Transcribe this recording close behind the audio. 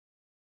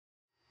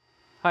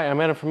Hi,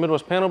 I'm Adam from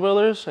Midwest Panel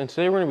Builders, and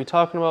today we're going to be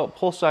talking about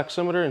pulse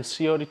oximeter and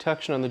CO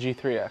detection on the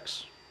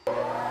G3X.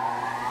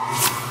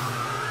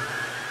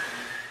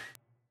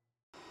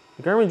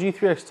 The Garmin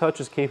G3X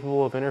Touch is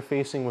capable of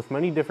interfacing with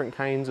many different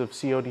kinds of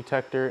CO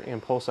detector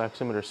and pulse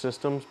oximeter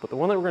systems, but the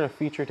one that we're going to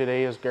feature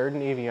today is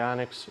Garmin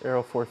Avionics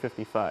Aero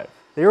 455.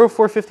 The Aero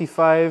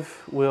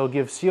 455 will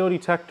give CO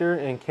detector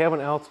and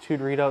cabin altitude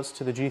readouts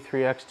to the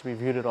G3X to be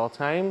viewed at all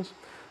times,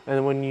 and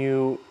then when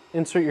you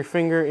insert your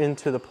finger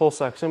into the pulse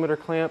oximeter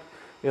clamp,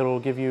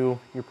 it'll give you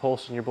your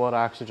pulse and your blood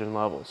oxygen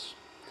levels.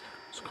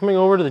 So coming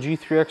over to the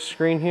G3X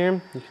screen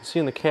here, you can see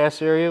in the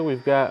CAS area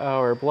we've got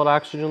our blood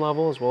oxygen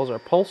level as well as our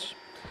pulse.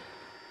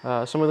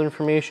 Some of the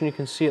information you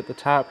can see at the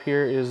top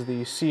here is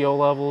the CO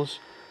levels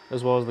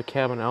as well as the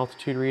cabin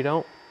altitude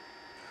readout.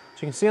 So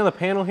you can see on the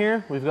panel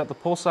here we've got the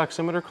pulse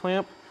oximeter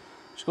clamp.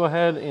 Just go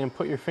ahead and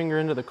put your finger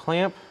into the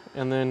clamp,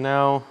 and then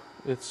now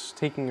it's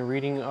taking a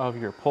reading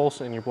of your pulse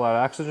and your blood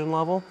oxygen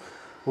level.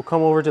 We'll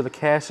come over to the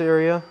CAS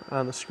area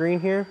on the screen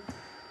here,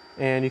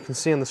 and you can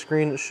see on the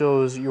screen it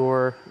shows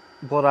your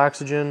blood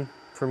oxygen.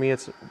 For me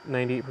it's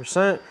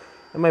 98%,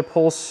 and my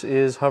pulse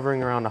is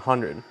hovering around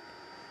 100.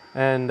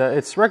 And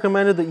it's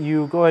recommended that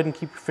you go ahead and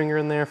keep your finger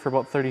in there for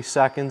about 30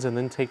 seconds and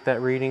then take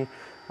that reading.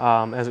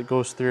 As it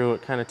goes through,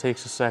 it kind of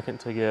takes a second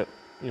to get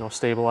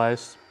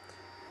stabilized.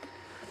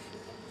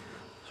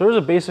 So there's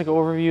a basic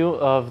overview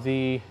of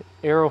the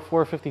Aero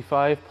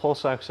 455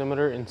 pulse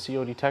oximeter and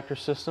CO detector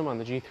system on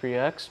the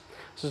G3X.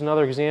 This is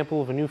another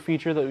example of a new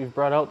feature that we've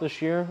brought out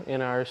this year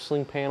in our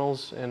sling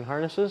panels and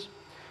harnesses.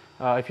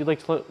 If you'd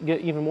like to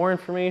get even more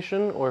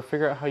information or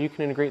figure out how you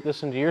can integrate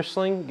this into your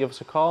sling, give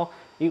us a call,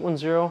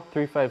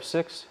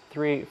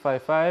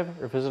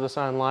 810-356-3855, or visit us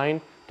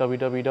online,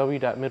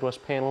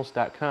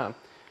 www.midwestpanels.com.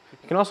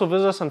 You can also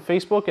visit us on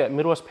Facebook at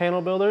Midwest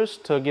Panel Builders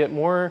to get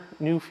more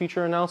new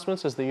feature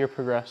announcements as the year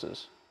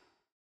progresses.